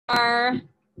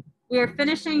we are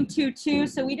finishing 2.2.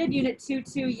 So we did unit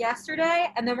 2.2 yesterday,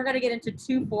 and then we're going to get into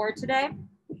 2.4 today.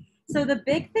 So the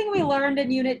big thing we learned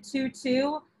in unit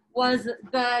 2.2 was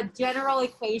the general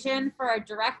equation for a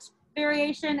direct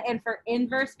variation and for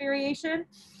inverse variation.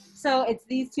 So it's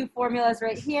these two formulas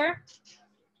right here.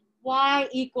 Y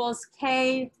equals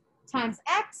K times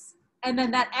X, and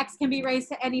then that X can be raised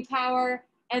to any power,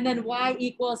 and then Y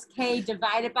equals K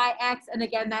divided by X, and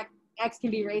again, that X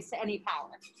can be raised to any power.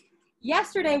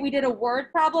 Yesterday, we did a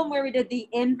word problem where we did the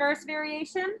inverse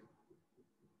variation.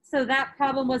 So that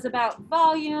problem was about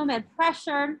volume and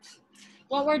pressure.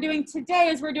 What we're doing today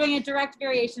is we're doing a direct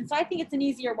variation. So I think it's an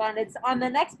easier one. It's on the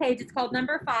next page. It's called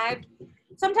number 5.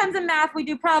 Sometimes in math, we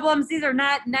do problems. These are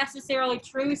not necessarily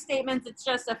true statements. It's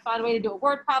just a fun way to do a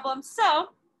word problem. So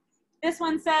this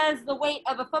one says the weight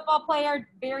of a football player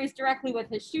varies directly with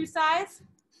his shoe size.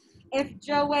 If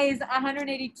Joe weighs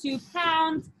 182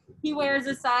 pounds, he wears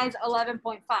a size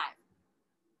 11.5.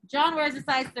 John wears a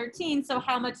size 13, so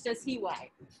how much does he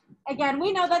weigh? Again,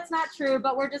 we know that's not true,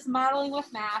 but we're just modeling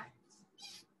with math.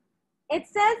 It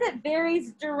says it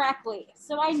varies directly.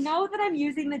 So I know that I'm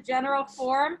using the general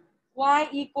form, y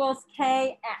equals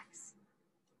kx.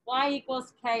 Y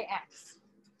equals kx.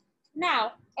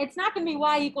 Now, it's not going to be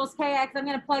y equals kx. I'm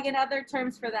going to plug in other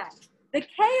terms for that. The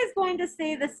k is going to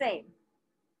stay the same.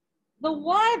 The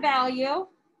y value,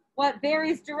 what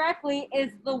varies directly,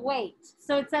 is the weight.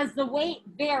 So it says the weight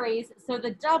varies, so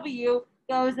the w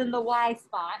goes in the y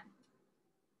spot.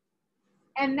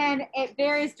 And then it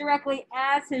varies directly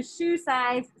as his shoe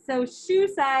size, so shoe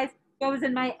size goes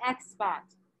in my x spot.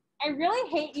 I really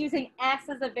hate using x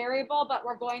as a variable, but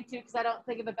we're going to because I don't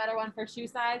think of a better one for shoe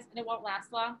size, and it won't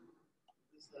last long.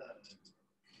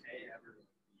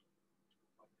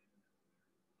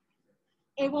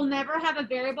 It will never have a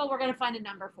variable. We're going to find a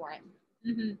number for it.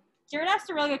 Jared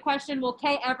asked a really good question. Will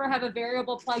K ever have a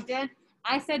variable plugged in?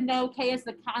 I said no, K is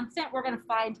the constant. We're going to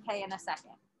find K in a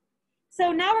second.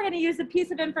 So now we're going to use the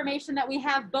piece of information that we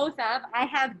have both of. I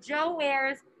have Joe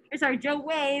weighs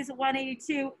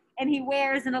 182 and he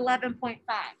wears an 11.5.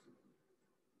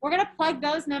 We're going to plug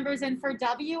those numbers in for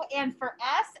W and for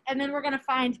S, and then we're going to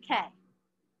find K.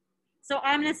 So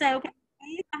I'm going to say, okay,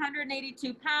 he's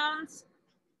 182 pounds.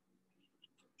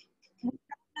 We don't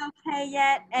know K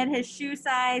yet, and his shoe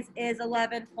size is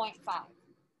 11.5.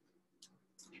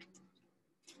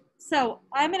 So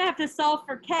I'm going to have to solve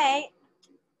for K.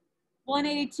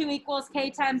 182 equals K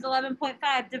times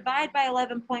 11.5, divide by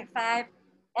 11.5.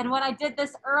 And when I did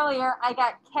this earlier, I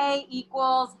got K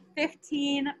equals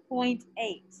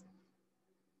 15.8.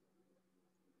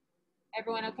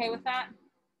 Everyone okay with that?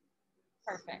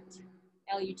 Perfect.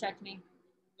 Ellie, you checked me?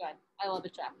 Good. I love a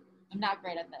check. I'm not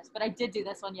great at this, but I did do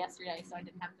this one yesterday, so I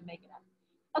didn't have to make it up.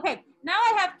 Okay, now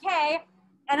I have K,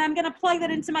 and I'm going to plug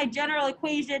that into my general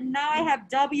equation. Now I have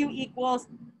W equals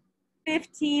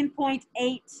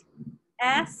 15.8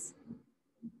 S.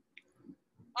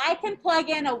 I can plug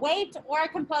in a weight, or I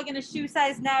can plug in a shoe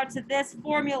size now to this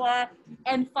formula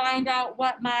and find out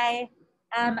what my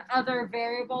other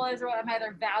variable is, or what my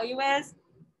other value is.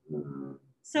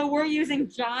 So we're using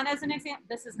John as an example.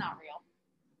 This is not real.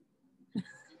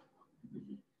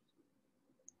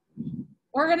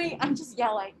 I'm just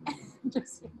yelling.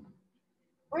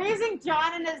 We're using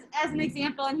John as an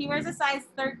example, and he wears a size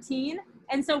 13.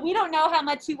 And so we don't know how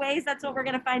much he weighs. That's what we're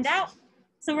going to find out.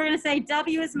 So we're going to say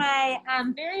W is my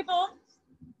variable.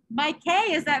 My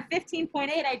K is that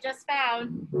 15.8 I just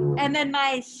found. And then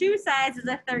my shoe size is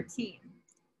a 13.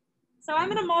 So I'm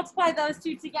going to multiply those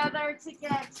two together to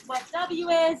get what W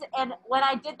is. And when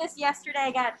I did this yesterday,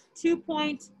 I got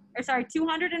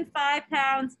 205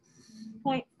 pounds,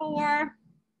 0.4.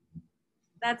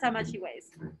 That's how much he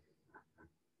weighs.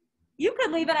 You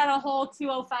could leave it at a whole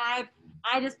 205.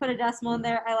 I just put a decimal in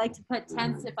there. I like to put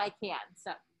tenths if I can.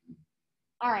 So,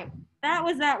 all right, that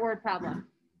was that word problem.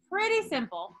 Pretty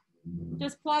simple.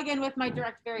 Just plug in with my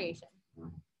direct variation.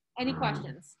 Any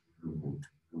questions?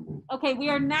 Okay, we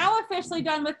are now officially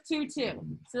done with 2.2.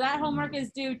 So that homework is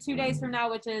due 2 days from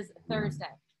now, which is Thursday.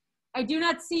 I do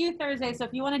not see you Thursday, so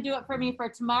if you want to do it for me for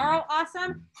tomorrow,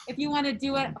 awesome. If you want to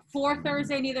do it for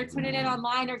Thursday and either turn it in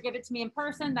online or give it to me in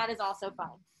person, that is also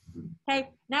fine.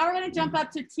 Okay, now we're going to jump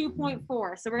up to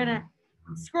 2.4. So we're going to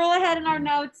scroll ahead in our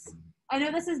notes. I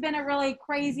know this has been a really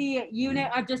crazy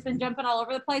unit. I've just been jumping all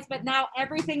over the place, but now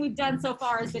everything we've done so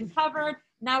far has been covered.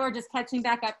 Now we're just catching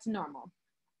back up to normal.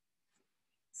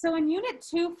 So in unit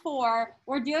 2.4,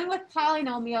 we're dealing with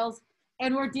polynomials,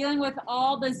 and we're dealing with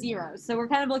all the zeros. So we're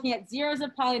kind of looking at zeros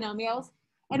of polynomials,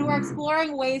 and we're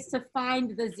exploring ways to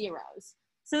find the zeros.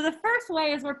 So the first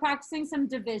way is we're practicing some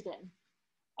division.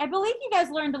 I believe you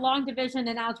guys learned long division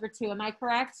in Algebra 2. Am I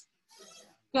correct?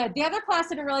 Good. The other class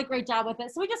did a really great job with it.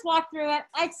 So we just walked through it.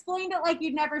 I explained it like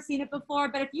you'd never seen it before,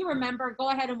 but if you remember, go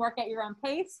ahead and work at your own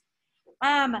pace.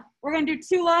 We're going to do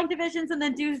 2 long divisions and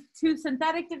then do 2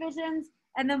 synthetic divisions.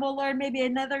 And then we'll learn maybe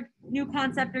another new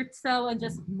concept or so and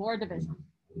just more division.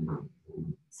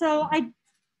 So I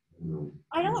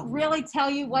don't really tell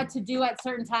you what to do at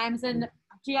certain times in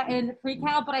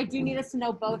PreCalc, but I do need us to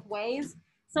know both ways.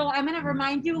 So I'm going to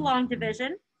remind you long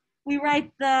division. We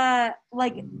write the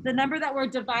number that we're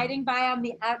dividing by on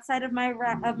the outside of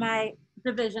my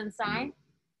division sign.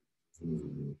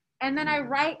 And then I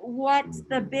write what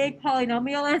the big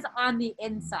polynomial is on the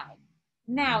inside.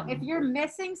 Now, if you're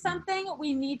missing something,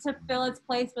 we need to fill its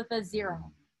place with a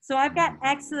 0. So I've got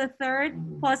x to the third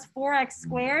plus 4x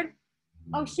squared.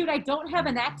 Oh, shoot, I don't have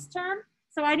an x term.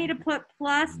 So I need to put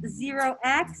plus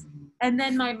 0x and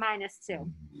then my minus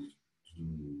 2.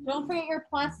 Don't forget your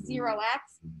plus 0x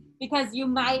because you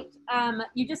might,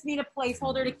 you just need a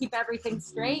placeholder to keep everything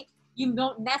straight. You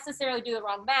don't necessarily do the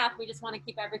wrong math. We just want to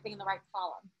keep everything in the right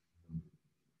column.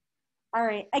 All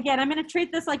right, again, I'm going to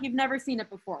treat this like you've never seen it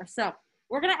before. So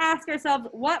we're going to ask ourselves,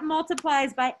 what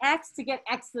multiplies by x to get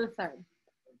x to the third?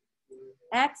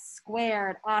 X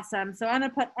squared, awesome. So I'm going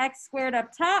to put x squared up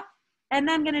top, and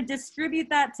then I'm going to distribute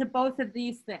that to both of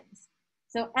these things.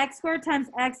 So x squared times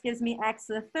x gives me x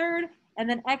to the third, and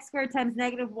then x squared times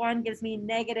 -1 gives me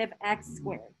negative x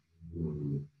squared.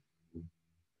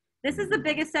 This is the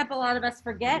biggest step a lot of us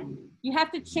forget. You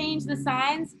have to change the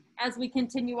signs as we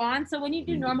continue on. So when you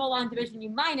do normal long division, you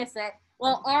minus it.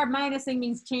 Well, our minusing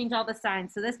means change all the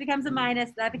signs. So this becomes a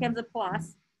minus, that becomes a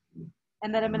plus,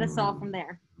 and then I'm going to solve from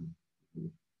there.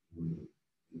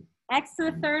 X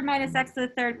to the third minus x to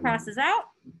the third crosses out.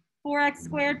 4x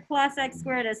squared plus x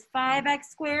squared is 5x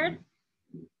squared.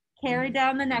 Carry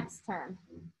down the next term.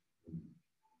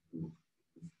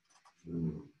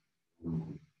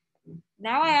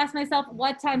 Now I ask myself,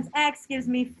 what times x gives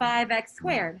me 5x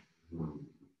squared?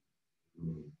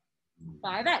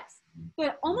 5x.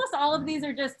 Good. Almost all of these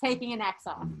are just taking an x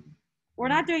off. We're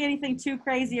not doing anything too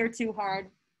crazy or too hard.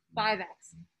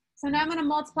 5x. So now I'm going to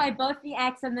multiply both the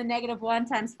x and the -1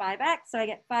 times 5x. So I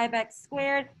get 5x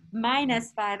squared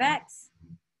minus 5x.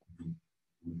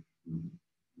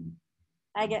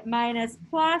 I get minus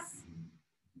plus.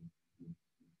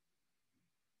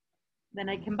 Then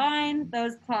I combine,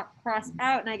 those cross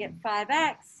out, and I get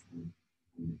 5x.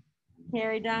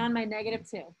 Carry down my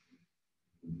 -2.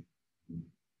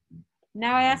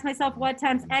 Now I ask myself, what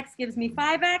times x gives me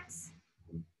 5x?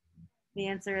 The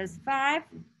answer is 5.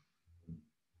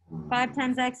 5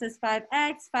 times x is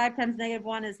 5x. 5 times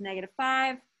 -1 is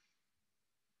 -5.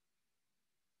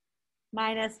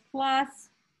 Minus plus,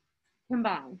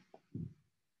 combine.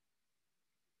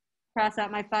 Cross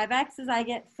out my 5x's, I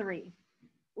get 3.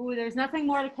 Ooh, there's nothing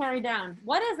more to carry down.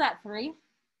 What is that 3?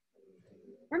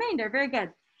 Remainder, very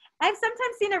good. I've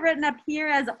sometimes seen it written up here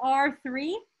as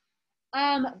R3,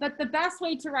 but the best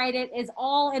way to write it is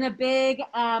all in a big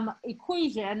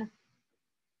equation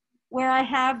where I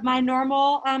have my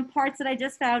normal parts that I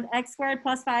just found, x squared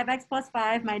plus 5x plus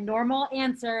 5, my normal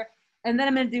answer, and then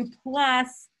I'm going to do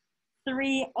plus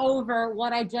 3 over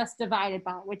what I just divided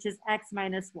by, which is x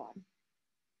minus 1.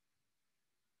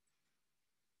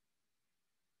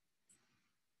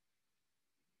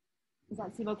 Does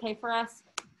that seem okay for us?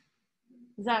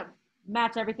 Does that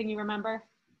match everything you remember?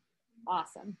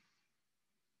 Awesome.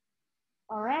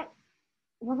 All right,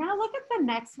 we're gonna look at the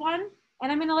next one, and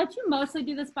I'm gonna let you mostly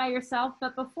do this by yourself,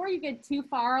 but before you get too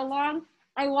far along,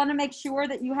 I wanna make sure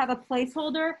that you have a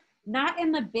placeholder, not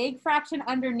in the big fraction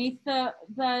underneath the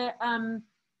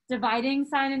dividing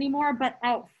sign anymore, but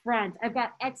out front. I've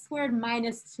got x squared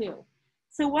minus 2.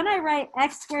 So when I write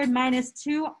x squared minus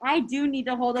 2, I do need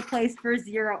to hold a place for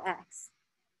 0x.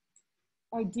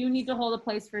 I do need to hold a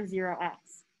place for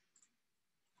 0x.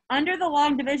 Under the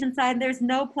long division sign, there's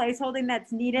no placeholding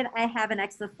that's needed. I have an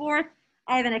x to the fourth,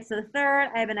 I have an x to the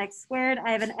third, I have an x squared,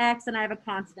 I have an x, and I have a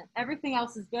constant. Everything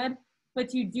else is good,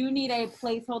 but you do need a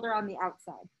placeholder on the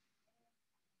outside.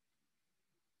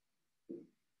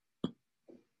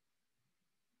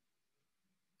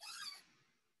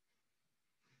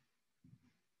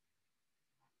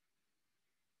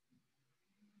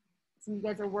 So you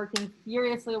guys are working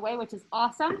furiously away, which is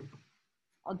awesome.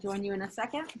 I'll join you in a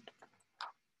second.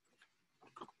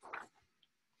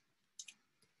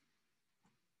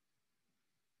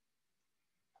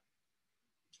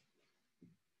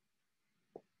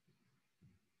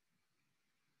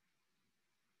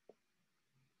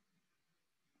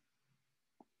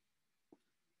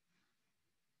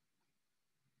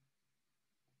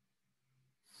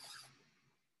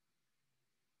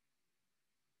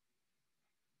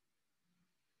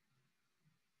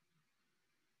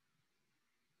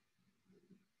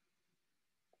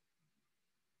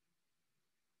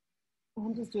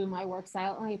 I'm just doing my work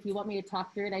silently. If you want me to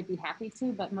talk through it, I'd be happy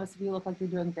to, but most of you look like you're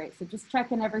doing great. So just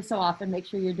check in every so often, make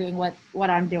sure you're doing what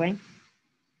I'm doing.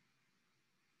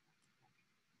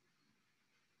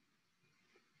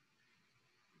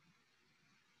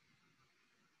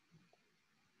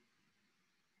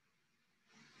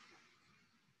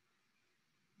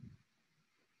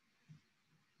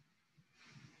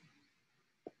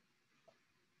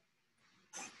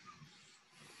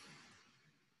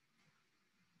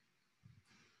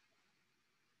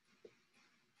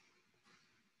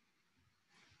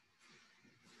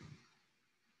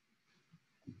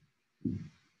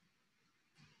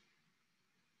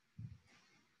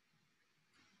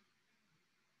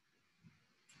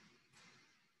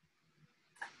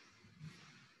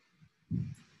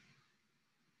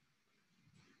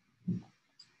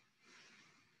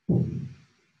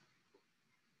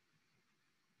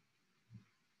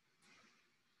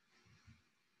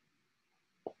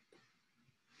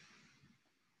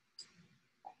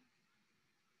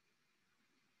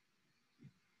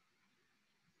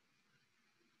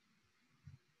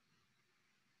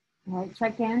 All right,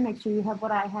 check in, make sure you have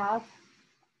what I have.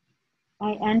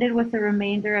 I ended with the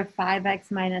remainder of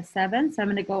 5x minus 7, so I'm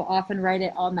going to go off and write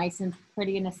it all nice and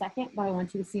pretty in a second, but I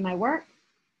want you to see my work.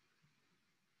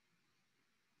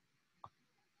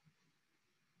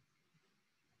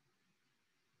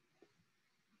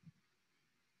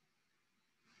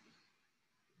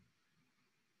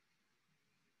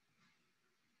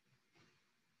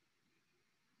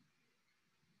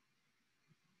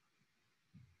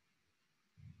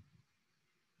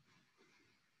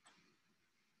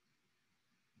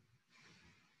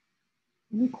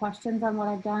 Any questions on what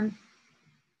I've done?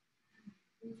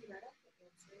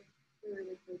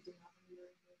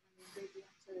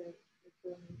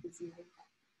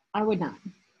 I would not.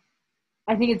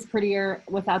 I think it's prettier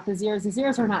without the zeros. The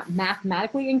zeros are not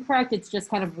mathematically incorrect. It's just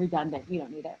kind of redundant. You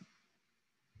don't need it.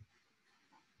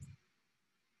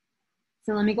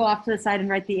 So let me go off to the side and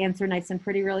write the answer nice and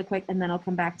pretty really quick, and then I'll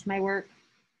come back to my work.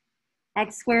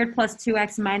 X squared plus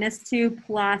 2x minus 2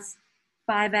 plus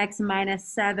 5x minus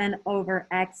 7 over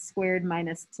x squared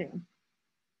minus 2.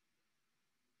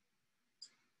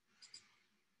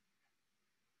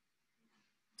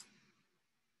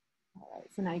 All right,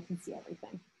 so now you can see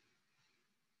everything.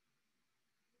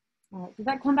 All right, did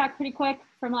that come back pretty quick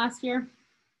from last year?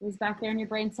 It was back there in your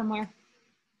brain somewhere?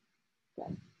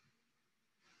 Good.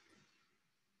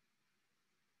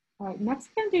 All right, next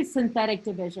we're gonna do synthetic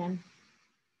division,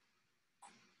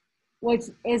 which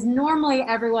is normally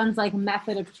everyone's like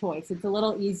method of choice. It's a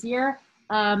little easier,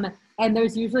 and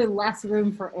there's usually less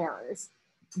room for errors.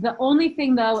 The only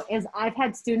thing though is I've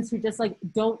had students who just like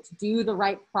don't do the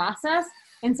right process.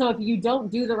 And so if you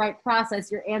don't do the right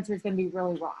process, your answer is gonna be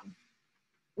really wrong.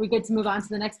 We good to move on to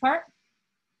the next part?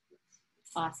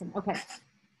 Awesome, okay.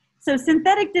 So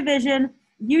synthetic division,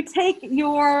 you take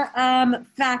your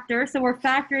factor, so we're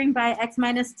factoring by x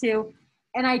minus 2,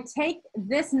 and I take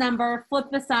this number, flip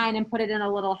the sign, and put it in a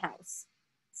little house.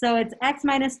 So it's x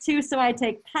minus 2, so I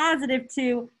take positive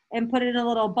 2 and put it in a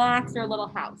little box or a little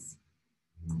house.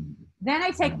 Then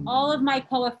I take all of my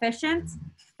coefficients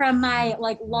from my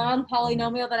like long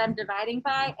polynomial that I'm dividing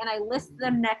by, and I list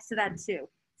them next to that 2.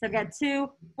 So I've got 2,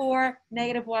 4,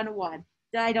 negative 1, 1.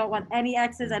 I don't want any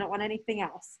x's, I don't want anything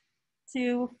else.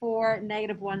 2, 4,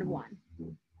 negative 1, 1.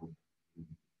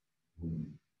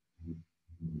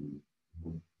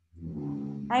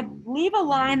 I leave a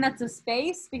line that's a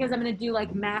space because I'm going to do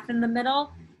like math in the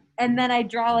middle, and then I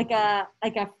draw like an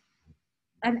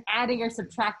adding or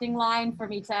subtracting line for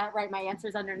me to write my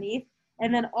answers underneath,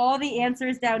 and then all the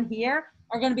answers down here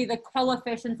are going to be the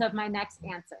coefficients of my next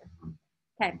answer.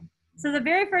 Okay, so the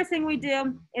very first thing we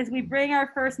do is we bring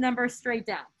our first number straight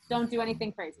down. Don't do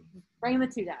anything crazy. Bring the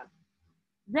 2 down.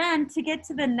 Then to get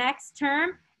to the next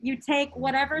term, you take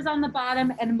whatever's on the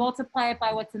bottom and multiply it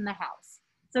by what's in the house.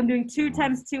 So I'm doing 2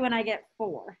 times 2 and I get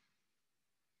 4.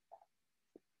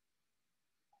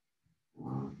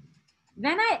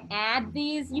 Then I add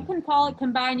these. You can call it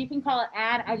combine, you can call it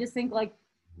add. I just think like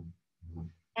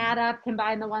add up,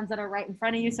 combine the ones that are right in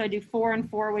front of you. So I do 4 and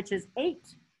 4, which is 8.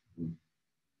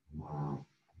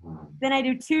 Then I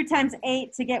do 2 times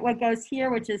 8 to get what goes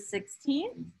here, which is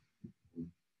 16.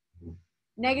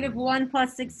 Negative 1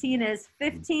 plus 16 is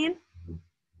 15.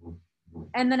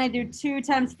 And then I do 2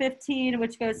 times 15,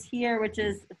 which goes here, which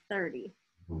is 30.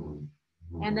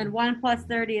 And then 1 plus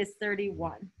 30 is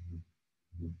 31.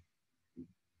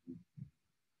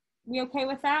 We okay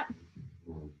with that?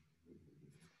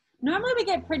 Normally we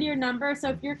get prettier numbers, so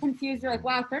if you're confused, you're like,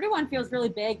 wow, 31 feels really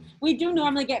big. We do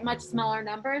normally get much smaller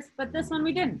numbers, but this one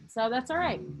we didn't, so that's all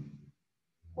right.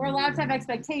 we're allowed to have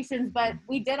expectations, but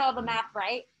we did all the math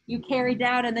right. You carry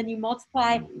down and then you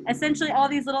multiply. Essentially, all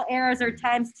these little arrows are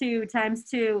times 2, times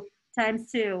 2,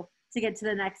 times 2 to get to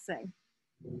the next thing.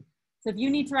 So if you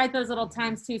need to write those little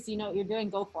times 2 so you know what you're doing,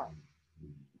 go for it.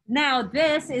 Now,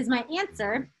 this is my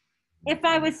answer. If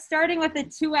I was starting with a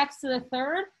 2x to the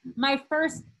third, my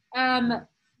first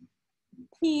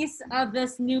piece of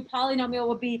this new polynomial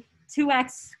will be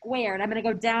 2x squared. I'm going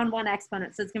to go down one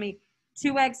exponent. So it's going to be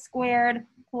 2x squared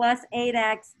plus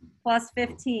 8x plus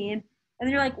 15. And then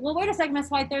you're like, well, wait a second, Miss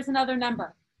White, there's another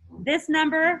number. This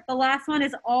number, the last one,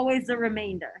 is always the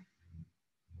remainder.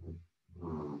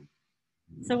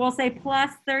 So we'll say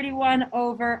plus 31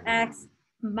 over x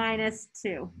minus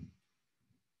 2.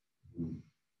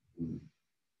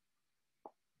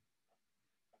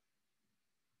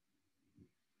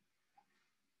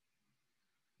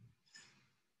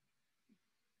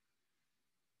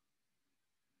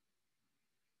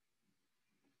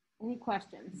 Any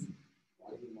questions?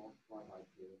 Why do you multiply by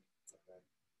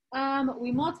 2? Okay.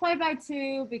 We multiply by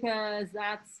 2 because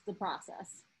that's the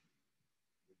process.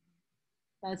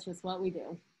 That's just what we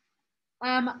do.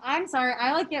 I'm sorry,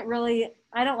 I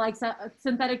don't like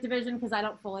synthetic division because I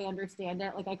don't fully understand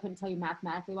it. Like, I couldn't tell you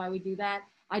mathematically why we do that.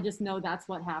 I just know that's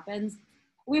what happens.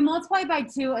 We multiply by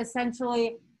 2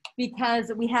 essentially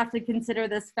because we have to consider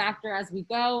this factor as we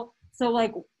go. So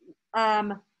like,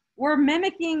 we're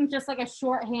mimicking just like a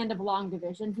shorthand of long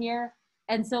division here.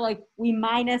 And so like we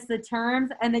minus the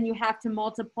terms and then you have to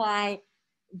multiply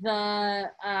the,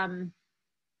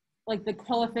 like the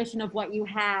coefficient of what you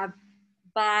have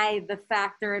by the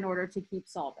factor in order to keep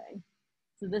solving.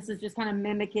 So this is just kind of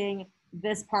mimicking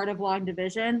this part of long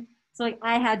division. So like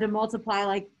I had to multiply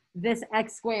like this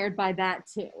x squared by that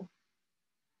 2.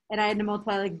 And I had to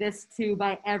multiply like this 2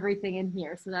 by everything in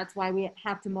here. So that's why we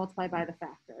have to multiply by the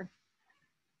factor.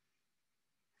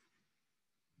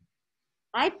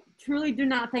 I truly do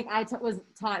not think I was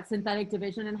taught synthetic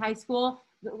division in high school.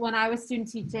 When I was student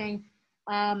teaching,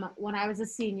 when I was a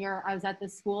senior, I was at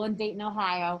this school in Dayton,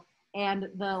 Ohio. And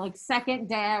the like second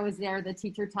day I was there, the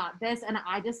teacher taught this. And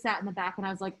I just sat in the back and I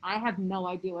was like, I have no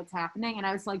idea what's happening. And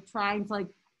I was like trying to like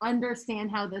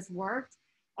understand how this worked.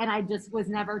 And I just was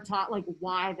never taught like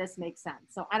why this makes sense.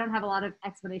 So I don't have a lot of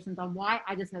explanations on why.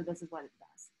 I just know this is what it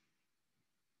does.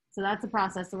 So that's the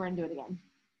process. So we're gonna do it again.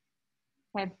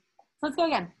 Okay. So let's go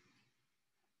again.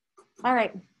 All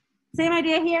right, same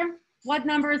idea here. What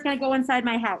number is going to go inside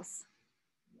my house?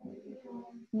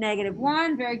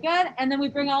 -1, very good. And then we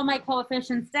bring all my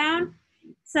coefficients down.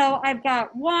 So I've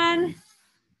got 1,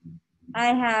 I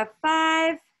have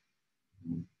 5.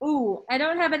 Ooh, I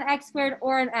don't have an x squared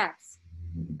or an x.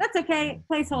 That's okay,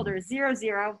 placeholder 0,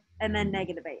 0, and then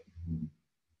 -8.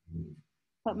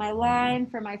 Put my line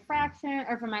for my fraction,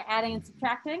 or for my adding and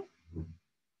subtracting,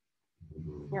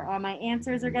 where all my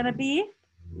answers are going to be.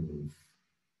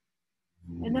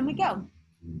 And then we go.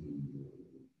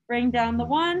 Bring down the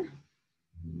 1.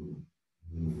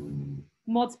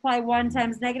 Multiply 1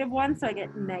 times -1, so I get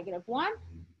 -1.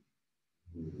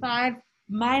 5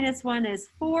 minus 1 is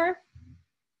 4.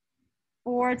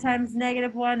 4 times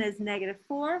 -1 is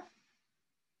 -4,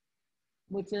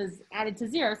 which is added to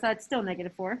 0, so that's still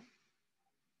 -4.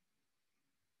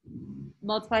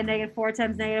 Multiply -4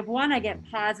 times -1, I get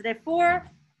 +4.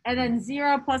 And then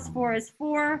 0 plus 4 is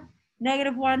 4.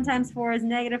 -1 times 4 is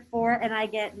 -4, and I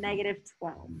get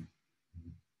 -12.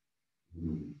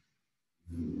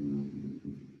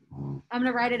 I'm going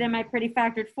to write it in my pretty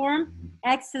factored form.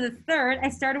 X to the third. I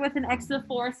started with an x to the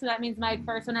fourth, so that means my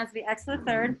first one has to be x to the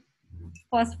third,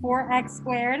 plus 4x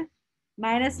squared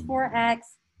minus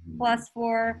 4x plus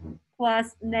 4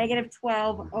 plus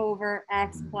 -12 over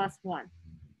x plus 1.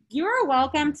 You're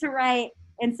welcome to write,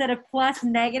 instead of plus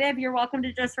negative, you're welcome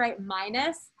to just write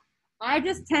minus. I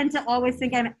just tend to always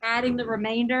think I'm adding the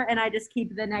remainder, and I just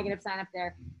keep the negative sign up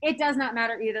there. It does not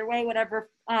matter either way.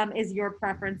 Whatever is your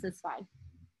preference is fine.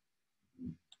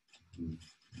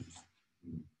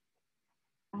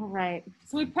 All right.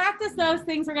 So we practiced those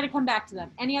things. We're going to come back to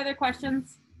them. Any other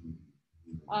questions?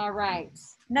 All right.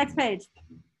 Next page.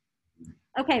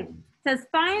 Okay. It says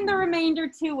find the remainder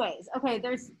 2 ways. Okay.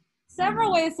 There's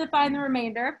several ways to find the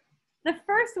remainder. The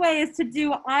first way is to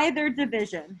do either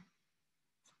division.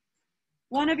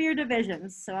 One of your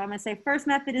divisions. So I'm going to say first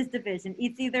method is division.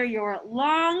 It's either your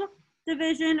long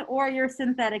division or your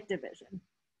synthetic division.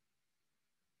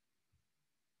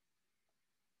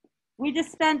 We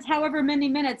just spent however many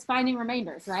minutes finding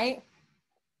remainders, right?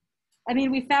 I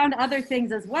mean, we found other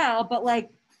things as well, but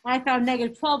like I found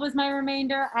 -12 was my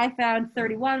remainder. I found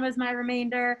 31 was my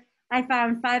remainder. I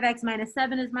found 5x minus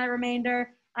 7 is my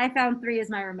remainder. I found 3 is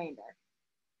my remainder.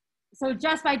 So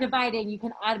just by dividing, you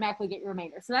can automatically get your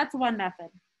remainder. So that's one method.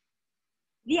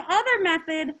 The other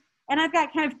method, and I've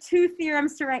got kind of two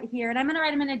theorems to write here, and I'm going to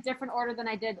write them in a different order than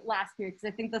I did last year because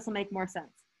I think this will make more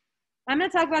sense. I'm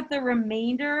going to talk about the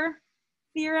remainder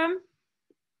theorem,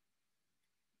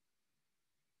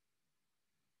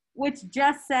 which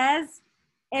just says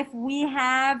if we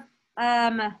have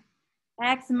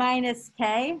x minus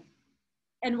k,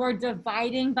 and we're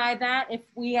dividing by that, if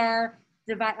we are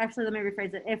actually, let me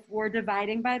rephrase it. If we're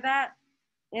dividing by that,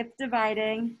 if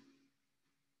dividing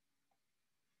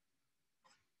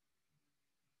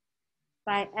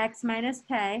by x minus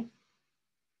k,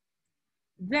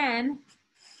 then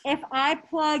if I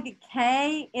plug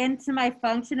k into my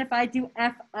function, if I do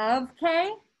f of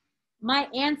k, my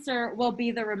answer will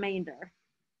be the remainder.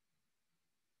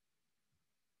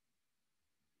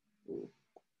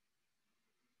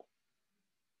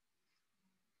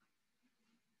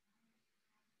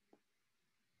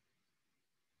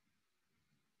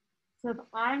 So if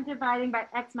I'm dividing by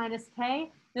x minus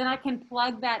k, then I can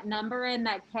plug that number in,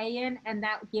 that k in, and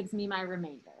that gives me my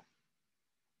remainder.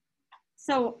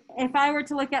 So if I were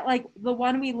to look at like the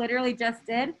one we literally just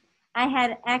did, I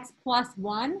had x plus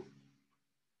 1.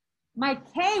 My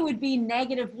k would be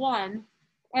 -1,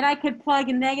 and I could plug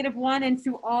a -1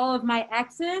 into all of my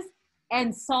x's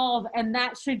and solve, and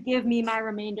that should give me my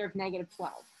remainder of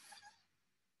 -12.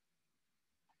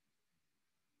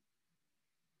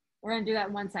 We're going to do that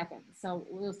in 1 second. So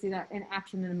we'll see that in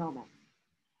action in a moment.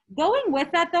 Going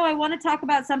with that, though, I want to talk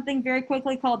about something very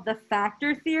quickly called the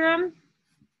factor theorem.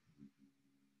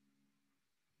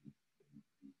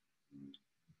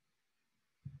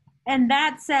 And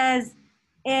that says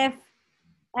if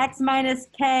x minus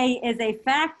k is a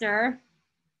factor,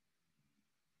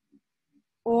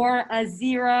 or a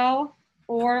 0,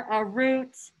 or a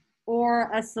root,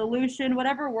 or a solution,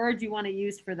 whatever word you want to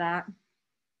use for that.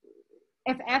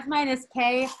 If f minus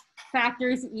k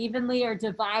factors evenly or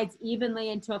divides evenly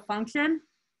into a function,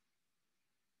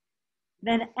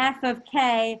 then f of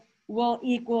k will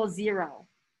equal 0.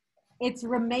 Its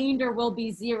remainder will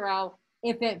be 0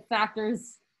 if it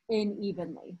factors in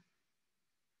evenly.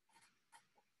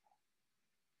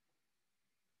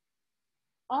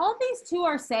 All these two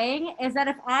are saying is that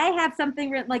if I have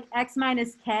something written like x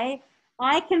minus k,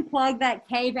 I can plug that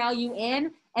k value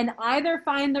in and either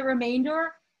find the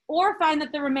remainder or find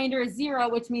that the remainder is 0,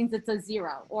 which means it's a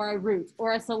 0 or a root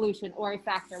or a solution or a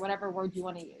factor, whatever word you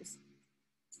want to use.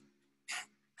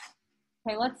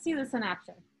 Okay, let's see this in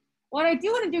action. What I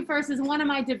do want to do first is one of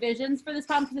my divisions for this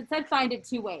problem because it said find it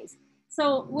 2 ways.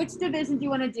 So which division do you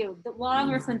want to do, the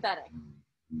long or synthetic?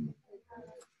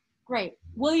 Great.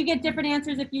 Will you get different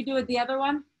answers if you do it the other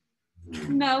one?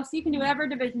 No, so you can do whatever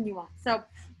division you want. So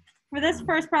for this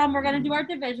first problem, we're going to do our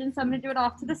division. So I'm going to do it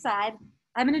off to the side.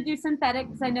 I'm going to do synthetic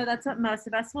because I know that's what most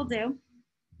of us will do.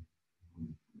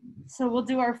 So we'll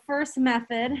do our first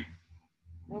method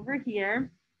over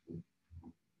here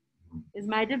is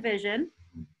my division.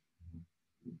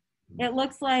 It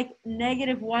looks like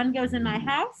 -1 goes in my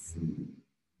house.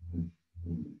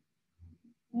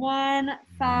 1,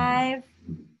 5,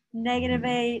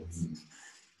 -8,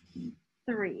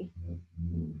 3.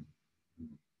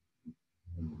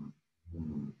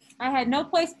 I had no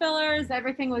place fillers.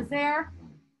 Everything was there.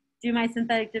 Do my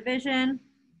synthetic division.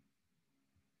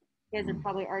 You guys are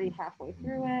probably already halfway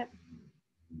through it.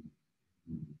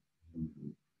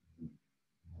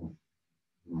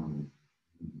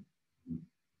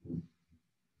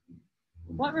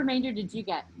 What remainder did you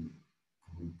get?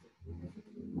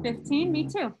 15, me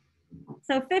too.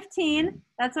 So 15,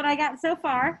 that's what I got so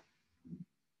far.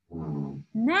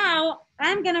 Now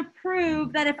I'm going to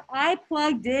prove that if I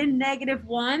plugged in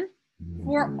 -1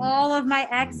 for all of my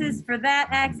x's, for that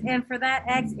x and for that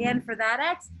x and for that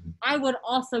x, I would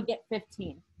also get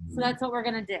 15. So that's what we're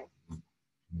going to do.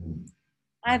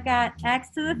 I've got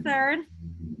x to the third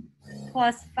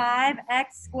plus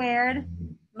 5x squared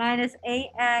minus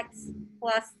 8x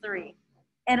plus 3.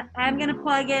 And I'm going to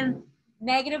plug in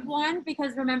 -1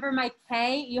 because remember my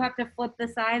k, you have to flip the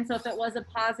sign. So if it was a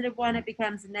 +1, it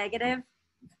becomes negative.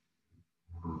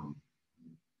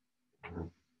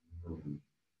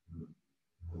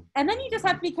 And then you just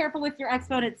have to be careful with your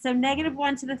exponents. So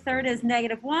 -1 to the third is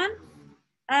 -1.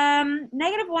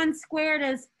 -1 squared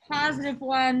is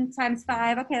 +1 times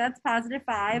 5. Okay, that's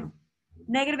 +5.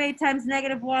 -8 times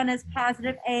 -1 is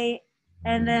 +8,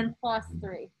 and then plus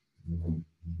 3.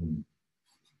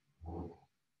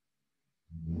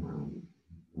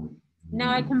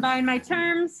 Now I combine my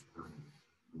terms.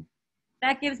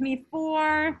 That gives me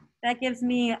 4. That gives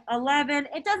me 11.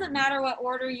 It doesn't matter what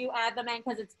order you add them in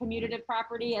because it's commutative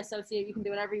property associated. You can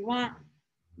do whatever you want.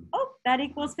 Oh, that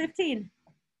equals 15.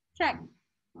 Check.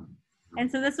 And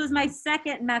so this was my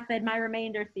second method, my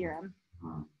remainder theorem.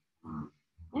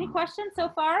 Any questions so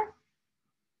far?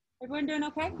 Everyone doing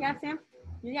okay? Yeah, Sam?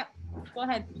 Yep. Go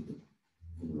ahead.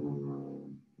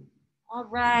 All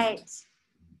right.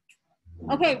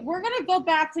 Okay, we're going to go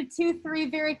back to 2-3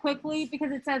 very quickly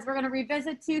because it says we're going to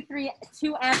revisit 2-3,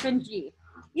 2F, and G.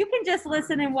 You can just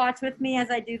listen and watch with me as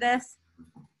I do this.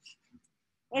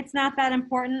 It's not that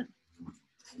important.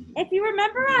 If you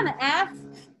remember on F,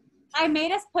 I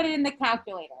made us put it in the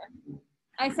calculator.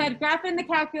 I said graph in the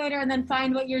calculator and then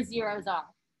find what your zeros are.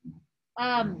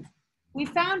 We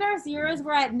found our zeros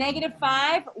were at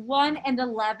 -5, 1, and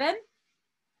 11.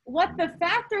 What the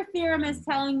factor theorem is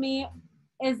telling me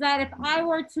is that if I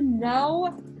were to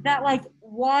know that like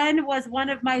 1 was one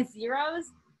of my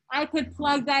zeros, I could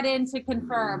plug that in to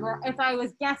confirm. Or if I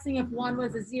was guessing if 1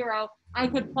 was a 0, I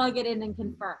could plug it in and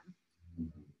confirm.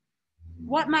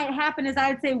 What might happen is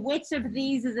I would say which of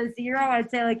these is a 0.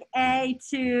 I'd say like A,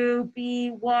 2,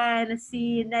 B, 1,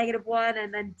 C, -1,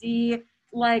 and then D,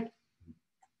 like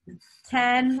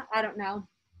 10. I don't know.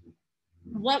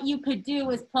 What you could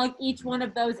do is plug each one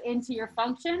of those into your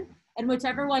function, and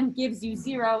whichever one gives you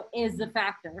 0 is the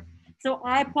factor. So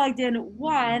I plugged in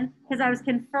 1 because I was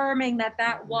confirming that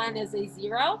that 1 is a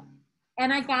 0,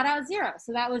 and I got out 0.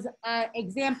 So that was an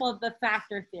example of the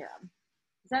factor theorem.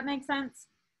 Does that make sense?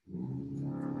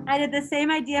 I did the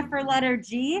same idea for letter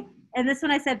G, and this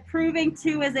one I said proving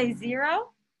 2 is a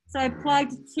 0. So I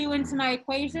plugged 2 into my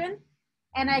equation,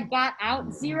 and I got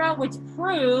out 0, which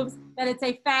proves that it's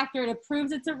a factor. It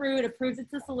proves it's a root. It proves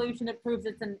it's a solution. It proves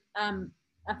it's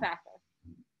a factor,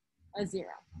 a 0.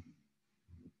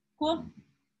 Cool?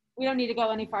 We don't need to go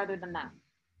any farther than that.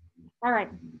 All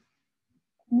right.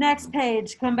 Next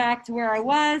page, come back to where I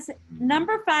was.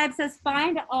 Number 5 says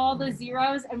find all the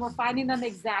zeros, and we're finding them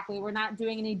exactly. We're not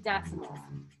doing any decimals.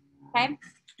 Okay?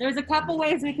 There's a couple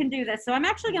ways we can do this. So I'm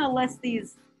actually going to list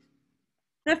these.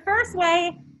 The first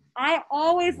way, I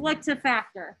always look to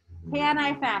factor. Can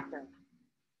I factor?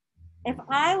 If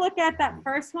I look at that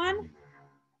first one,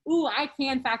 ooh, I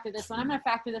can factor this one. I'm going to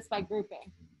factor this by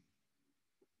grouping.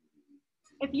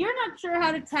 If you're not sure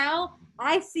how to tell,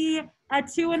 I see a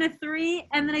 2 and a 3,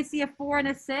 and then I see a 4 and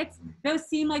a 6. Those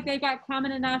seem like they got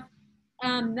common enough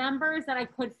numbers that I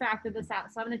could factor this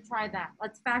out. So I'm going to try that.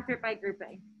 Let's factor it by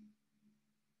grouping.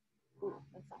 Ooh,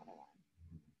 that's not what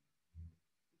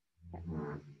I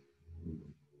want.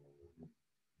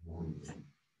 Okay.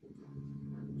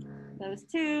 Those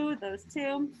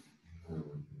two.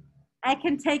 I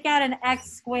can take out an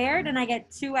x squared, and I get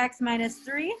 2x minus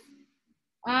 3.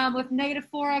 With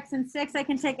 -4x and 6, I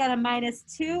can take out a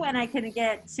 -2, and I can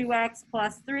get 2x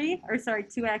plus 3, or sorry,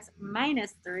 2x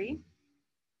minus 3.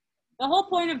 The whole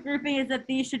point of grouping is that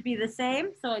these should be the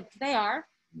same, so they are.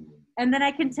 And then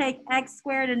I can take x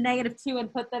squared and -2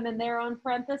 and put them in their own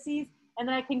parentheses, and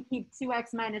then I can keep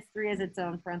 2x minus 3 as its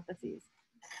own parentheses.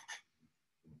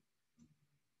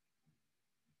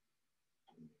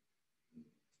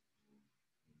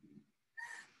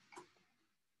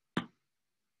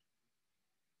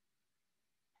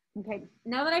 Okay,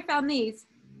 now that I found these,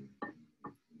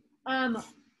 how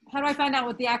do I find out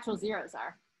what the actual zeros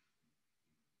are?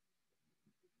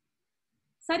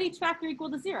 Set each factor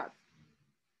equal to 0.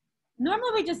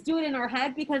 Normally we just do it in our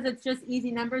head because it's just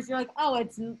easy numbers. You're like, oh,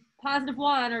 it's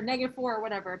 +1 or -4 or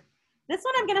whatever. This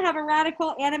one I'm going to have a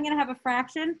radical and I'm going to have a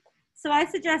fraction. So I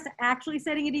suggest actually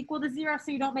setting it equal to 0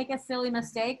 so you don't make a silly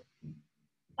mistake.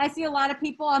 I see a lot of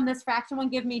people on this fraction one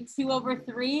give me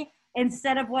 2/3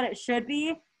 instead of what it should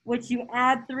be, which you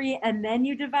add 3 and then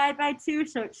you divide by 2.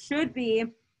 So it should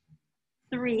be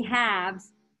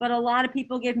 3/2. But a lot of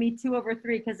people give me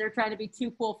 2/3 because they're trying to be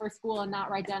too cool for school and not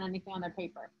write down anything on their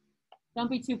paper. Don't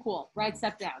be too cool. Write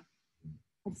stuff down.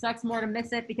 It sucks more to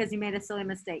miss it because you made a silly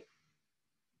mistake.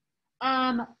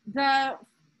 The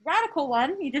radical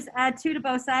one, you just add 2 to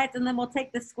both sides, and then we'll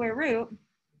take the square root.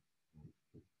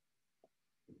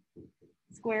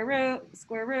 Square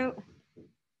root.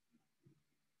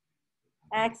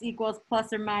 X equals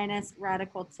plus or minus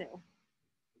radical 2.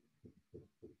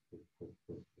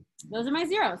 Those are my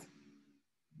zeros.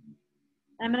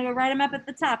 I'm going to go write them up at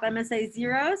the top. I'm going to say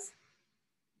zeros,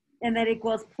 and that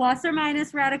equals plus or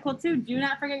minus radical 2. Do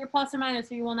not forget your plus or minus,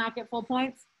 or you will not get full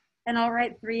points. And I'll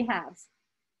write 3/2.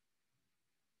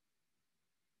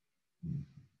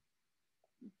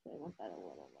 Okay, I want that a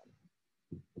little lower.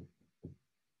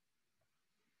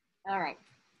 All right,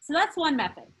 so that's one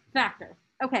method, factor.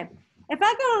 Okay, if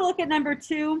I go to look at number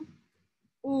 2,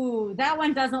 ooh, that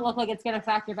one doesn't look like it's going to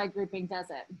factor by grouping, does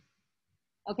it?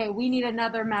 Okay, we need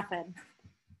another method.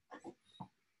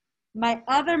 My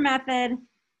other method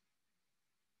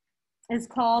is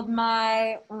called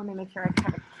my, oh, let me make sure I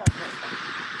have it calculated.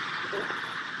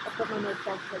 I put my notes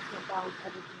down so I can't balance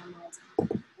everything on my left.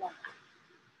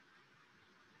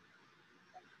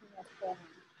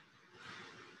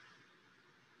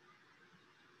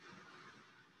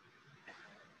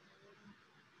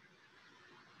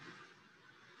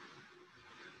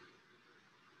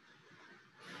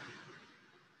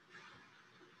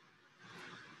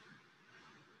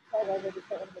 Sorry, I just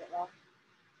put it wrong.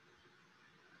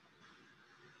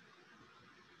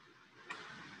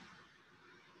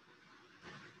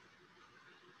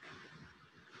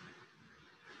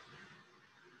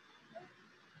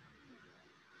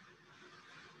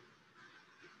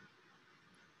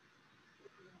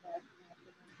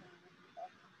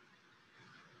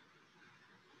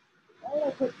 Why did I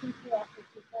put 2, 2 after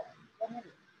 2,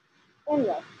 4?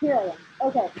 Anyway, here I am.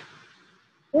 Okay.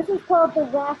 This is called the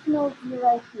rational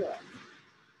zero here.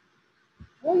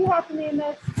 Will you have to name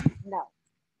this? No.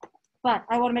 But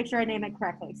I want to make sure I name it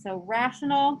correctly. So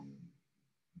rational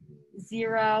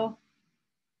zero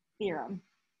theorem.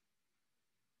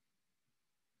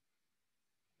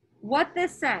 What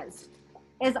this says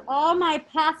is all my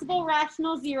possible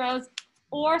rational zeros,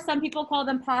 or some people call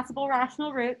them possible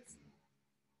rational roots,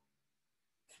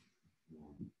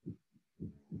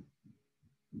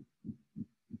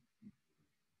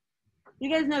 you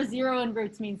guys know zero and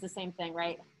roots means the same thing,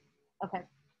 right? Okay.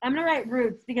 I'm going to write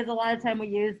roots because a lot of time we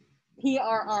use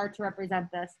PRR to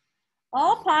represent this.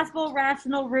 All possible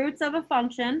rational roots of a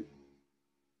function,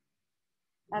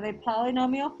 of a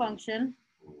polynomial function,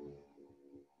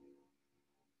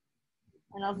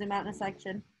 and I'll zoom out in a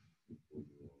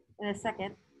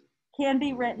second, can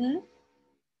be written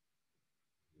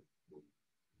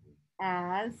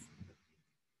as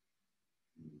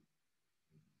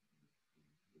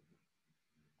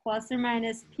plus or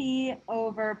minus P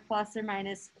over plus or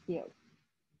minus Q.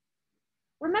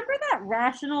 Remember that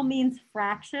rational means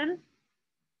fraction?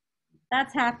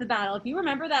 That's half the battle. If you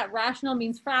remember that rational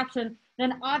means fraction,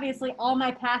 then obviously all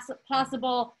my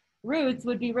possible roots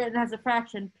would be written as a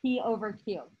fraction, P over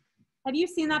Q. Have you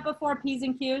seen that before, P's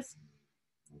and Q's?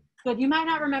 Good, you might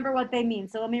not remember what they mean,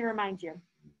 so let me remind you.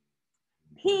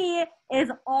 P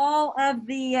is all of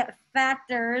the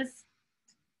factors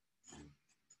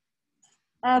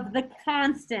of the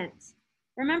constant.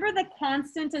 Remember, the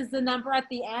constant is the number at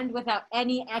the end without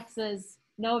any x's,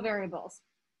 no variables.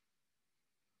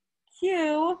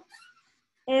 Q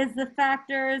is the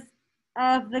factors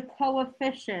of the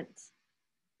coefficient,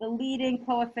 the leading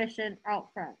coefficient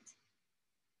out front.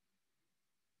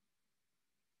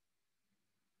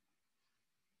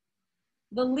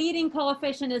 The leading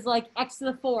coefficient is like x to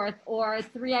the fourth or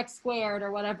 3x squared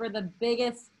or whatever the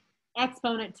biggest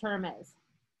exponent term is.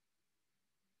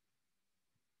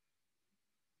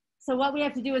 So what we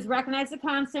have to do is recognize the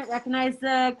constant, recognize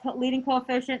the leading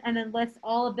coefficient, and then list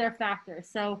all of their factors.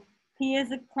 So P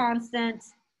is a constant,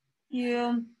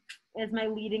 Q is my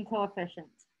leading coefficient.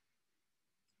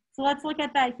 So let's look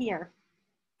at that here.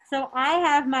 So I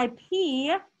have my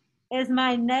P is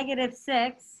my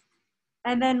 -6,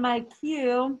 and then my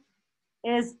Q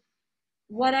is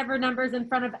whatever number's in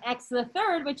front of x to the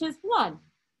third, which is 1.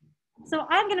 So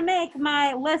I'm going to make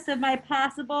my list of my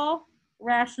possible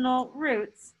rational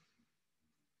roots.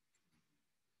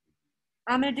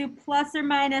 I'm going to do plus or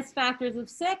minus factors of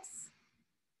 6,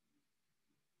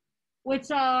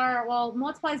 which are, well,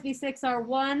 multiplies by 6 are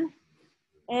 1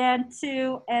 and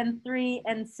 2 and 3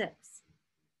 and 6.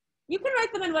 You can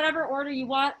write them in whatever order you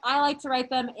want. I like to write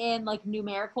them in like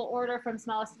numerical order from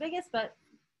smallest to biggest, but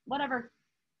whatever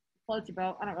floats your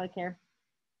boat. I don't really care.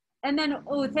 And then,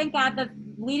 oh, thank God the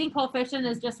leading coefficient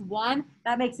is just 1.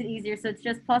 That makes it easier. So it's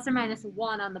just plus or minus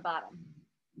 1 on the bottom.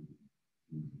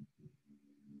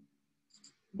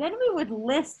 Then we would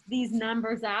list these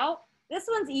numbers out. This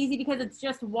one's easy because it's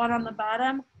just 1 on the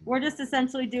bottom. We're just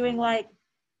essentially doing like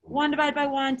 1 divided by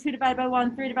 1, 2 divided by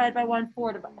 1, 3 divided by 1,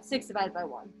 6 divided by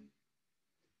 1,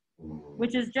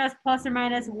 which is just plus or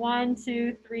minus 1,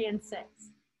 2, 3, and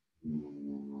 6.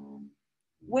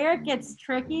 Where it gets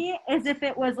tricky is if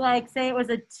it was like, say it was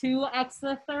a 2x to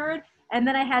the third, and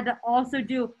then I had to also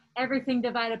do everything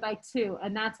divided by 2,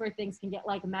 and that's where things can get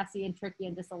like messy and tricky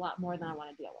and just a lot more than I want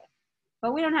to deal with.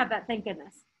 But we don't have that, thank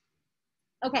goodness.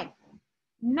 Okay,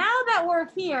 now that we're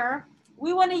here,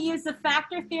 we want to use the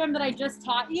factor theorem that I just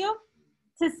taught you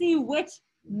to see which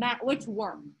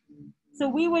work. So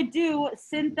we would do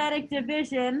synthetic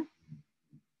division.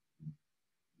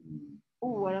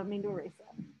 Oh, I don't mean to erase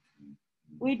that.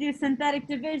 We do synthetic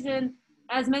division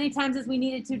as many times as we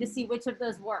needed to see which of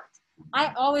those worked.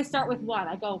 I always start with 1.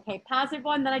 I go, okay,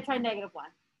 +1, then I try -1.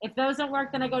 If those don't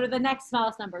work, then I go to the next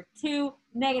smallest number, 2,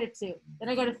 -2. Then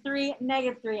I go to 3,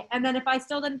 -3. And then if I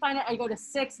still didn't find it, I go to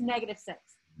 6,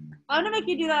 -6. I'm gonna make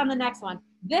you do that on the next one.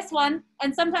 This one,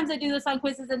 and sometimes I do this on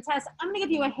quizzes and tests, I'm gonna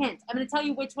give you a hint. I'm gonna tell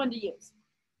you which one to use.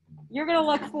 You're gonna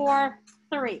look for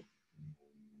 3.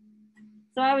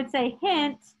 So I would say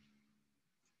hint,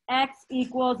 x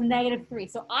equals -3.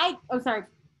 So oh, sorry,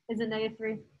 is it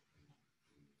 -3?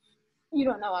 You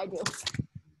don't know, I do.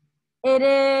 It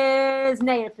is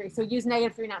 -3. So use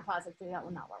 -3, not +3. That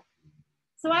will not work.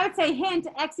 So I would say hint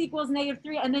x equals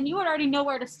 -3, and then you would already know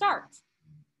where to start.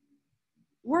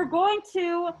 We're going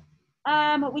to,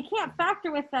 we can't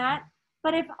factor with that,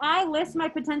 but if I list my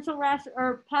potential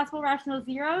possible rational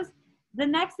zeros, the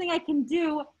next thing I can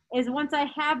do is once I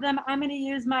have them, I'm going to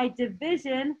use my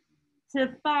division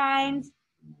to find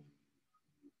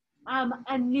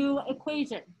a new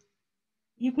equation.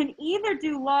 You can either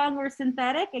do long or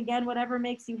synthetic. Again, whatever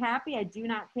makes you happy. I do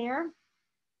not care.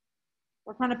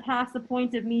 We're kind of past the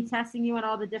point of me testing you on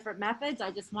all the different methods. I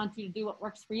just want you to do what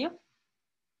works for you.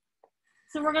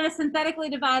 So we're going to synthetically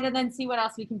divide and then see what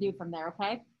else we can do from there,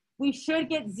 okay? We should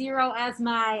get 0 as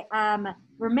my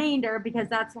remainder because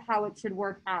that's how it should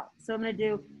work out. So I'm going to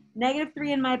do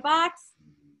 -3 in my box.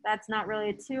 That's not really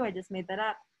a 2. I just made that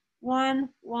up.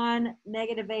 1, 1,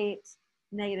 -8,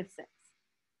 -6.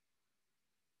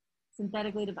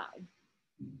 Synthetically divide.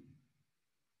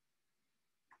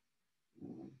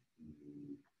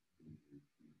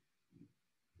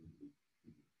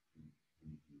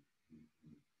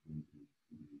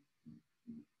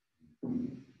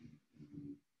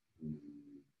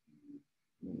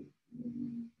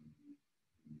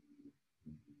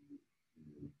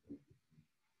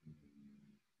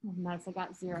 Oh, nice, I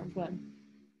got 0, good.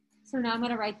 So now I'm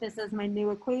going to write this as my new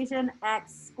equation,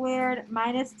 x squared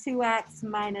minus 2x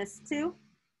minus 2.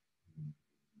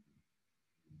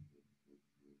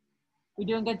 We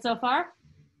doing good so far?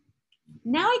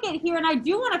 Now I get here, and I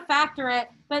do want to factor it,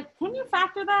 but can you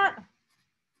factor that?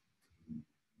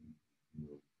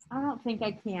 I don't think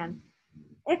I can.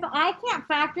 If I can't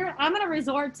factor it, I'm going to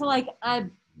resort to like a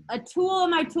tool in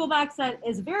my toolbox that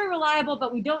is very reliable,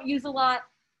 but we don't use a lot,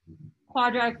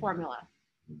 quadratic formula.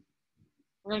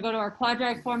 We're going to go to our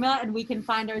quadratic formula, and we can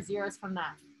find our zeros from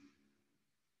that.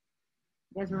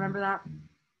 You guys remember that?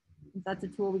 That's a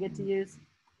tool we get to use.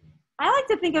 I like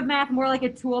to think of math more like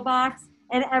a toolbox,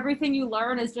 and everything you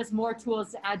learn is just more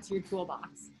tools to add to your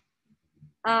toolbox.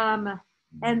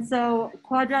 And so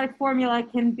quadratic formula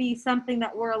can be something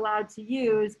that we're allowed to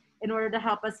use in order to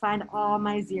help us find all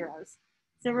my zeros.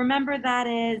 So remember that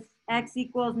is x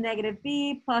equals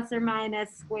 -b plus or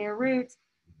minus square root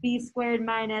b squared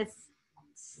minus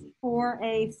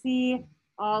 4ac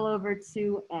all over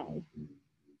 2a.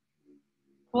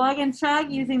 Plug and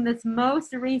chug using this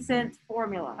most recent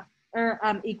formula, or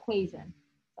equation.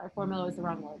 Sorry, formula was the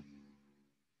wrong word.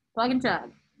 Plug and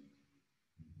chug.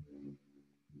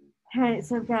 All right,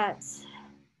 so I've got,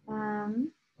 I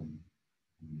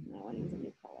want to use a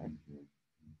new color.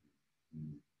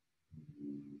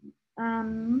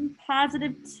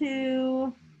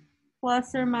 +2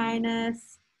 plus or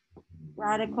minus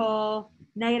radical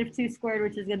 -2 squared,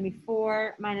 which is going to be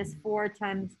 4 minus 4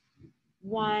 times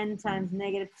 1 times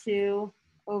 -2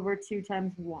 over 2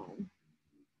 times 1,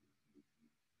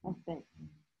 I think.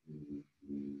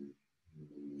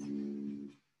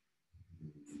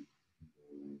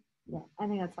 Yeah, I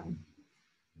think that's fine.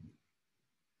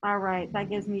 All right, that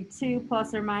gives me 2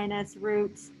 plus or minus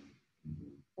root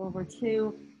over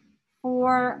 2.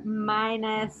 4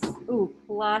 minus,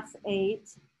 plus 8.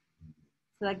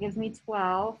 So that gives me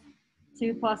 12.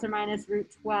 2 plus or minus root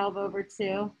 12 over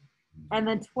 2. And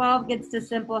then 12 gets to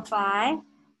simplify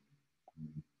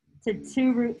to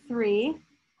 2 root 3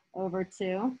 over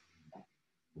 2.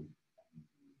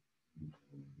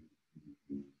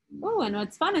 Oh, and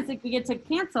what's fun is like we get to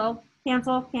cancel,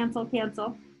 cancel, cancel,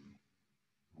 cancel.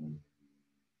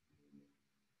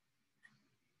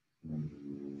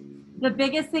 The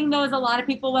biggest thing though is a lot of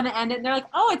people want to end it and they're like,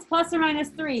 oh, it's plus or minus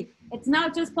 3. It's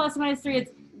not just plus or minus 3,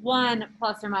 it's 1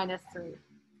 plus or minus 3.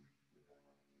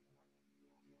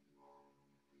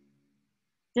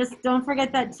 Just don't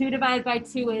forget that 2 divided by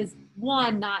 2 is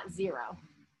 1, not 0.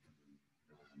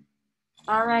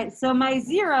 All right, so my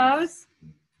zeros,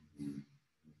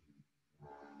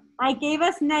 I gave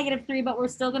us -3, but we're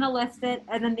still going to list it.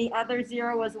 And then the other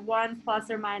 0 was 1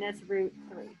 plus or minus root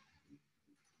 3.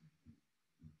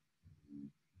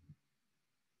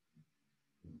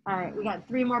 All right, we got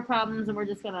 3 more problems, and we're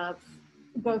just going to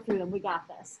go through them. We got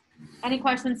this. Any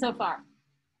questions so far?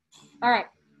 All right,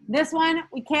 this one,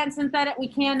 we can't synthetic. We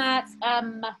cannot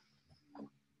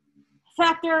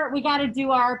chapter, we got to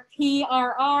do our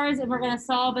PRRs, and we're going to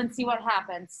solve and see what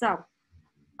happens. So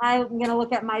I'm going to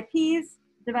look at my P's,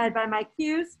 divide by my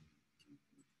Q's.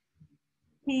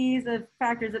 P's of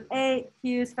factors of 8,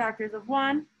 Q's factors of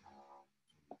 1.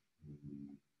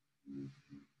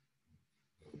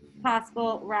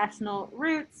 Possible rational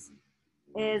roots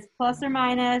is plus or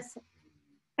minus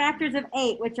factors of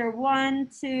 8, which are 1,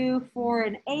 2, 4,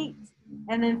 and 8,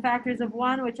 and then factors of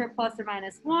 1, which are plus or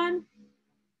minus 1.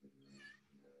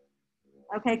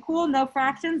 Okay, cool, no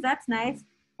fractions, that's nice.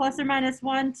 Plus or minus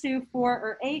 1, 2, 4,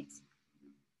 or 8.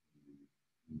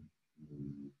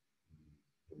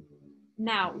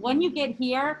 Now, when you get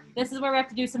here, this is where we have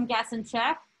to do some guess and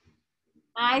check.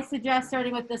 I suggest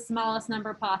starting with the smallest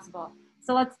number possible.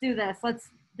 So let's do this. Let's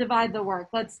divide the work.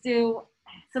 Let's do,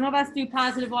 some of us do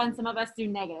 +1, some of us do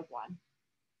 -1.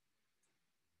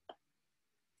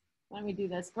 Why don't we do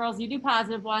this? Girls, you do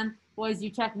 +1. Boys, you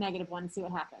check -1, see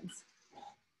what happens.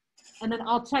 And then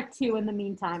I'll check 2 in the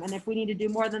meantime. And if we need to do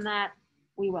more than that,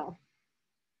 we will.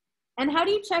 And how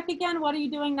do you check again? What are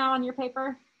you doing now on your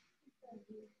paper?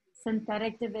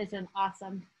 Synthetic division,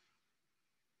 awesome.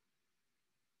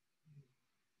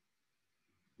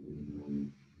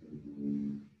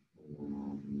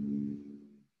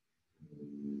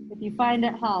 If you find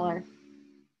it, holler.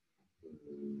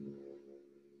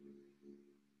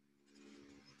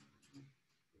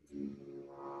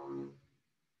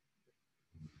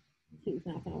 Two's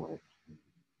not gonna work.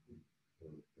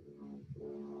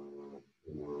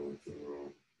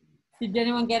 Did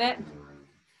anyone get it?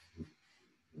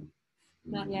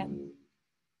 Not yet.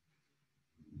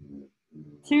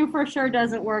 2 for sure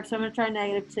doesn't work, so I'm gonna try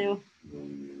 -2.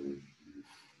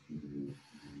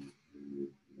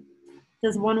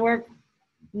 Does 1 work?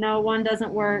 No, 1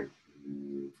 doesn't work.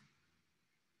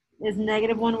 Is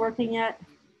 -1 working yet?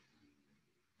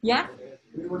 Yeah?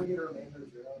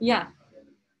 Yeah.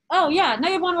 Oh yeah,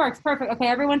 -1 works, perfect. Okay,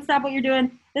 everyone stop what you're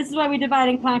doing. This is why we divide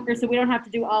and conquer, so we don't have to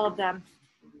do all of them.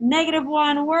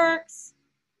 -1 works.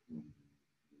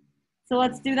 So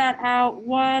let's do that out.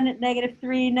 1,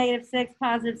 -3, -6,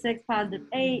 +6,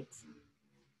 +8.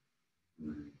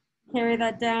 Carry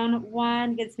that down.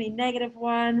 1 gets me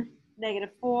 -1,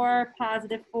 -4,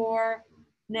 +4,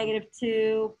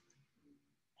 -2,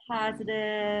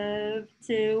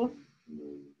 +2.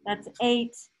 That's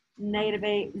 8,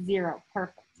 -8, 0.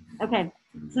 Perfect. Okay,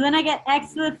 so then I get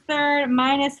x to the third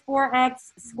minus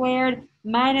 4x squared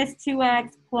minus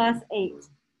 2x plus 8.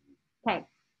 Okay,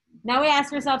 now we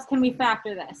ask ourselves, can we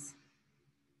factor this?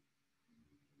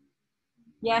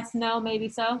 Yes, no, maybe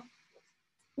so.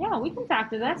 Yeah, we can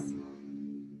factor this.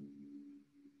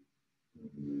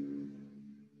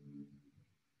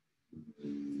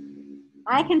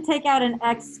 I can take out an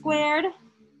x squared,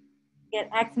 get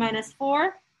x minus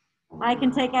 4. I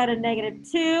can take out a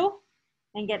 -2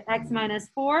 and get x minus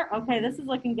 4. Okay, this is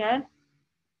looking good.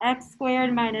 X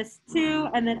squared minus 2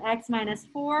 and then x minus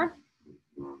 4.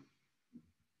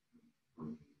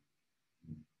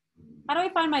 How do I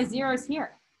find my zeros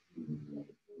here?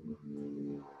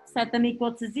 Set them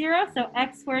equal to 0. So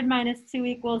x squared minus 2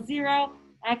 equals 0.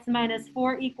 X minus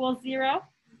 4 equals 0.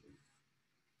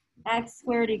 X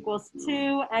squared equals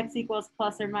 2. X equals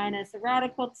plus or minus a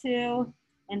radical 2.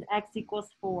 And x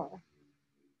equals 4.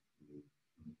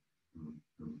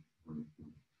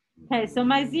 Okay, so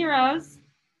my zeros,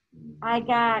 I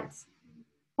got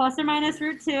plus or minus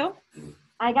 √2.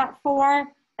 I got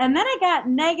 4. And then I got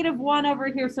 -1 over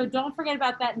here. So don't forget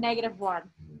about that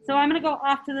 -1. So I'm going to go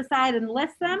off to the side and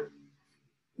list them.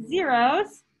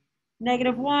 Zeros,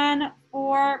 -1,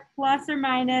 4, plus or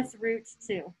minus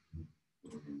 √2.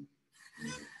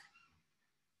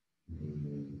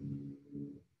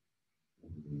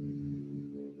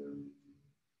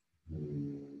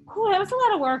 Cool, that was a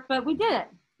lot of work, but we did it.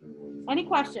 Any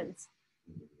questions?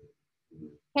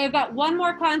 Okay, I've got one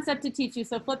more concept to teach you,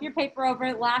 so flip your paper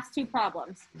over, last 2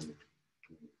 problems.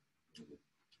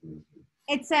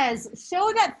 It says,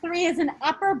 show that 3 is an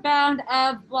upper bound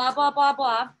of blah, blah, blah,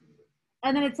 blah.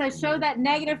 And then it says, show that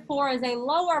 -4 is a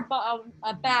lower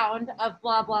bound of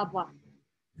blah, blah, blah.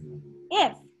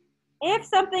 If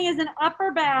something is an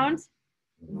upper bound,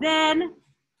 then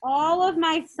all of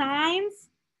my signs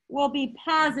will be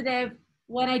positive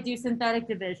when I do synthetic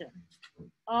division.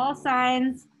 All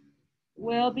signs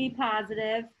will be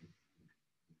positive.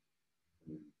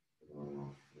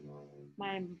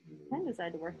 My pen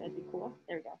decided to work, that'd be cool.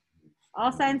 There we go.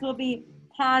 All signs will be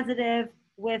positive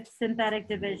with synthetic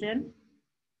division.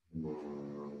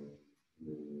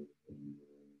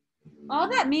 All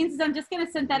that means is I'm just going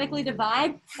to synthetically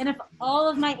divide, and if all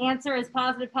of my answer is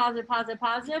positive, positive, positive,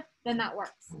 positive, then that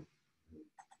works.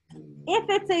 If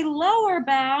it's a lower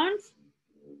bound,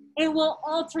 it will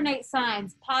alternate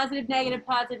signs, positive, negative,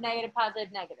 positive, negative,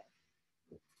 positive, negative.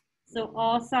 So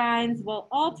all signs will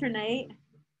alternate.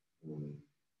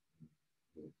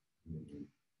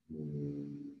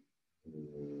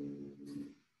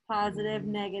 Positive,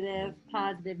 negative,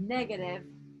 positive, negative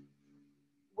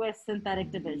with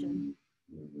synthetic division.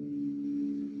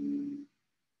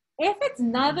 If it's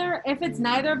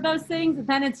neither of those things,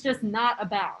 then it's just not a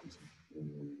bound.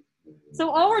 So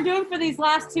all we're doing for these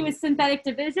last two is synthetic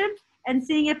division and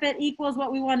seeing if it equals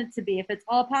what we want it to be, if it's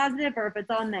all positive or if it's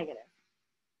all negative.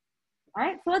 All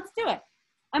right, so let's do it.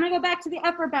 I'm gonna go back to the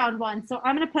upper bound one. So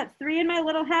I'm gonna put 3 in my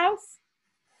little house.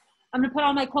 I'm gonna put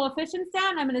all my coefficients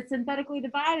down. I'm gonna synthetically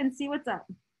divide and see what's up.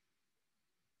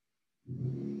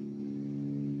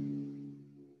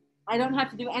 I don't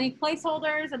have to do any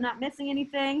placeholders. I'm not missing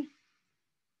anything.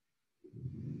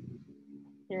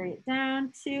 Carry it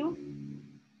down, 2.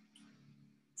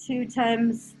 2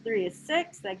 times 3 is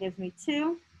 6, that gives me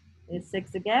 2. Is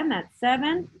 6 again, that's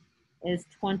 7. Is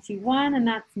 21, and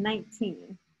that's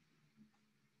 19.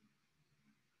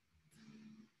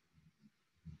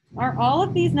 Are all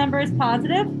of these numbers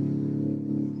positive?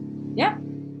 Yep,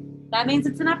 that means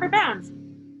it's an upper bound.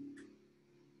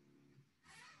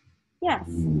 Yes,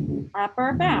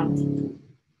 upper bound.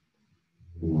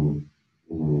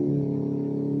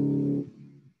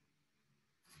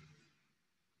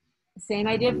 Same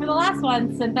idea for the last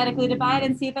one. Synthetically divide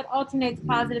and see if it alternates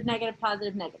positive, negative,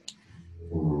 positive, negative.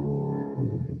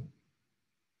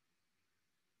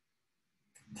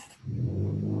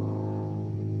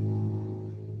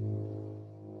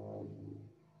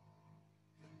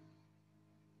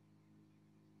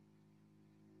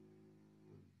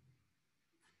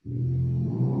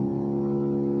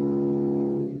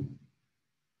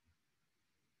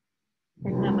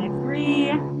 Bring down my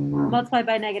 3, multiply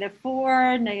by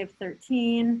 -4,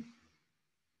 -13.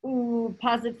 Ooh,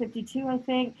 positive 52, I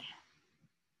think.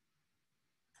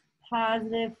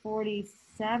 Positive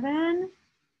 47,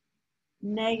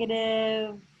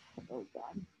 negative, oh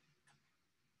God,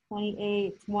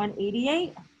 28,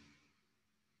 188,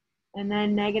 and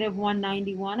then negative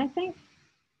 191, I think.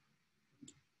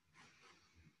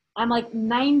 I'm like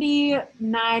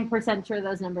 99% sure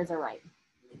those numbers are right.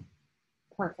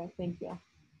 Perfect, thank you.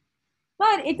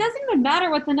 But it doesn't even matter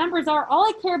what the numbers are. All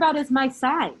I care about is my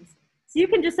signs. So you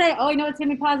can just say, oh, I know it's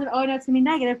gonna be positive, oh, I know it's gonna be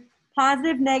negative.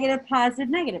 Positive, negative, positive,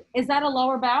 negative. Is that a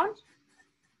lower bound?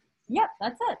 Yep,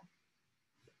 that's it.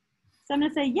 So I'm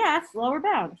gonna say yes, lower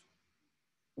bound.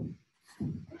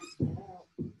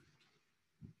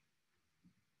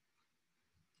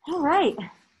 All right,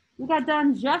 we got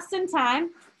done just in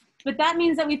time, but that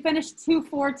means that we finished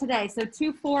 2-4 today. So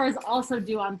 2-4 is also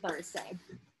due on Thursday.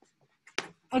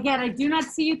 Again, I do not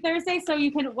see you Thursday, so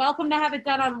you can welcome to have it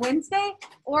done on Wednesday,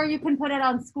 or you can put it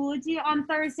on Schoology on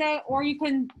Thursday, or you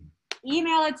can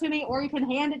email it to me, or you can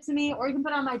hand it to me, or you can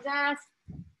put it on my desk,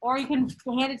 or you can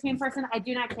hand it to me in person. I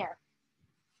do not care.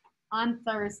 On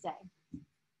Thursday.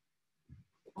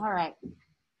 All right.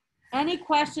 Any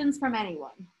questions from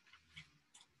anyone?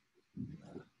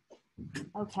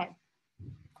 Okay.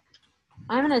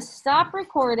 I'm going to stop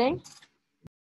recording.